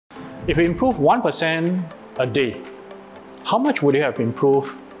If you improve 1% a day, how much would you have improved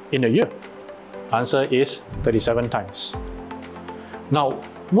in a year? Answer is 37 times. Now,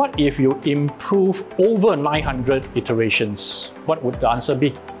 what if you improve over 900 iterations? What would the answer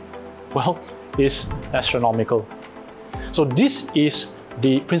be? Well, it's astronomical. So this is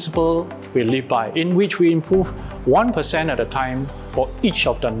the principle we live by, in which we improve 1% at a time for each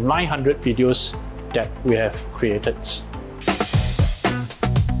of the 900 videos that we have created.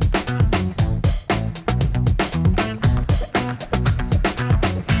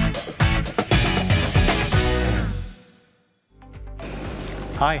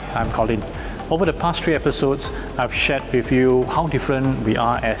 Hi, I'm Colin. Over the past 3 episodes, I've shared with you how different we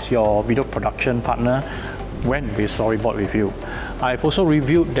are as your video production partner when we storyboard with you. I've also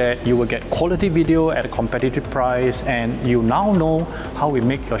reviewed that you will get quality video at a competitive price, and you now know how we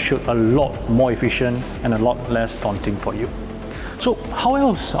make your shoot a lot more efficient and a lot less daunting for you. So how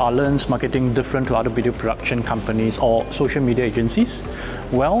else are Lens marketing different to other video production companies or social media agencies?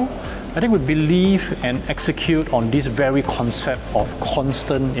 Well, I think we believe and execute on this very concept of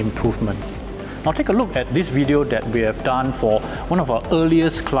constant improvement. Now take a look at this video that we have done for one of our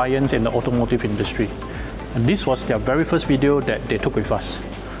earliest clients in the automotive industry. And this was their very first video that they took with us.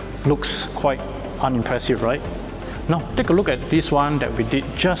 Looks quite unimpressive, right? Now take a look at this one that we did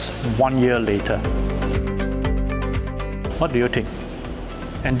just 1 year later. What do you think?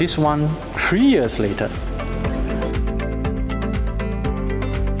 And this one 3 years later.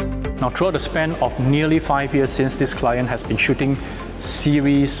 Now, throughout the span of nearly 5 years since this client has been shooting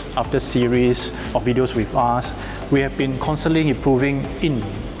series after series of videos with us, we have been constantly improving in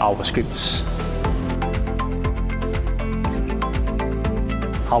our scripts,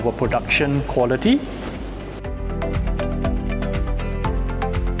 our production quality,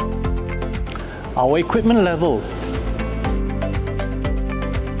 our equipment level,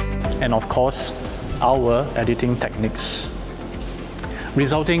 and of course, our editing techniques,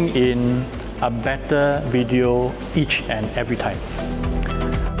 resulting in a better video each and every time.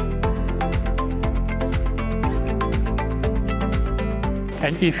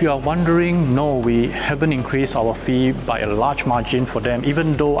 And if you are wondering, no, we haven't increased our fee by a large margin for them,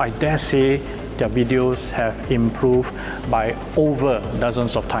 even though I dare say their videos have improved by over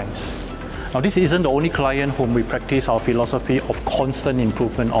dozens of times. Now, this isn't the only client whom we practice our philosophy of constant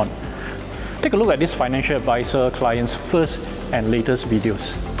improvement on. Take a look at this financial advisor client's first and latest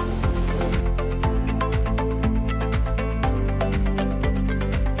videos.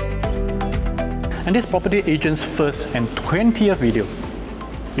 And this property agent's first and 20th video.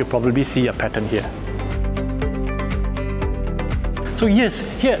 You'll probably see a pattern here. So yes,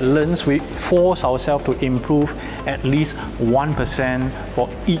 here at Lens, we force ourselves to improve at least 1% for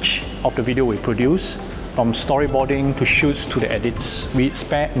each of the video we produce. From storyboarding to shoots to the edits, we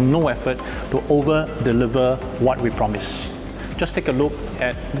spare no effort to over-deliver what we promise. Just take a look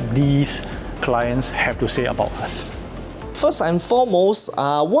at these clients have to say about us. First and foremost,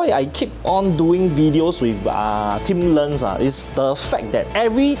 why I keep on doing videos with Team Lens is the fact that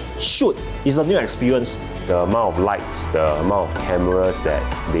every shoot is a new experience. The amount of lights, the amount of cameras that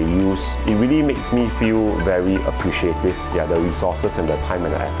they use, it really makes me feel very appreciative. Yeah, the resources and the time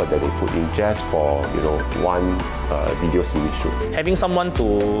and the effort that they put in just for one video series shoot. Having someone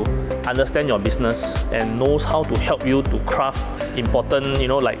to understand your business and knows how to help you to craft important,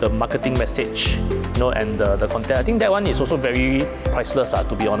 like the marketing message, and the content. I think that one is also very priceless,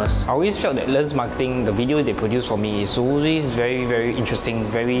 to be honest. I always felt that Lens marketing, the video they produce for me, is always very, very interesting,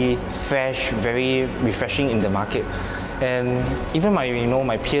 very fresh, very refreshing in the market. And even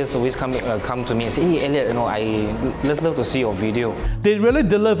my peers always come to me and say, "Hey Elliot, I love to see your video." They really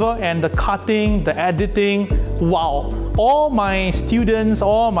deliver, and the cutting, the editing, wow! All my students,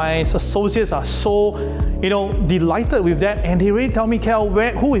 all my associates are so delighted with that, and they really tell me, "Kel,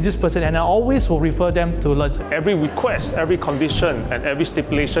 who is this person?" And I always will refer them to Lens. Every request, every condition, and every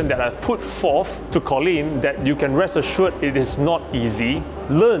stipulation that I put forth to Colin, that you can rest assured it is not easy.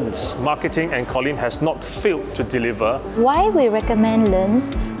 Lens Marketing and Colin has not failed to deliver. Why we recommend Lens?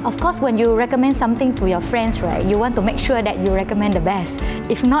 Of course, when you recommend something to your friends, right, you want to make sure that you recommend the best.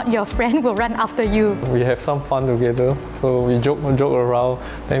 If not, your friend will run after you. We have some fun together, so we joke around,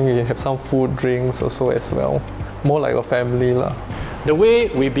 then we have some food, drinks also as well. More like a family lah. The way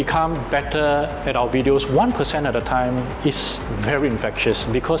we become better at our videos 1% at a time is very infectious,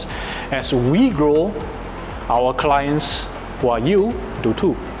 because as we grow, our clients, who are you, do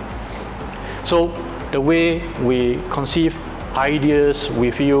too. So the way we conceive ideas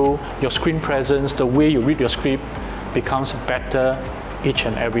with you, your screen presence, the way you read your script becomes better each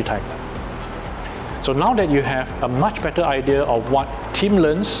and every time. So now that you have a much better idea of what Team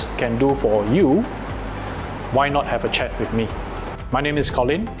Learns can do for you, why not have a chat with me? My name is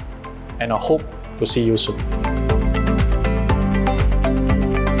Colin, and I hope to see you soon.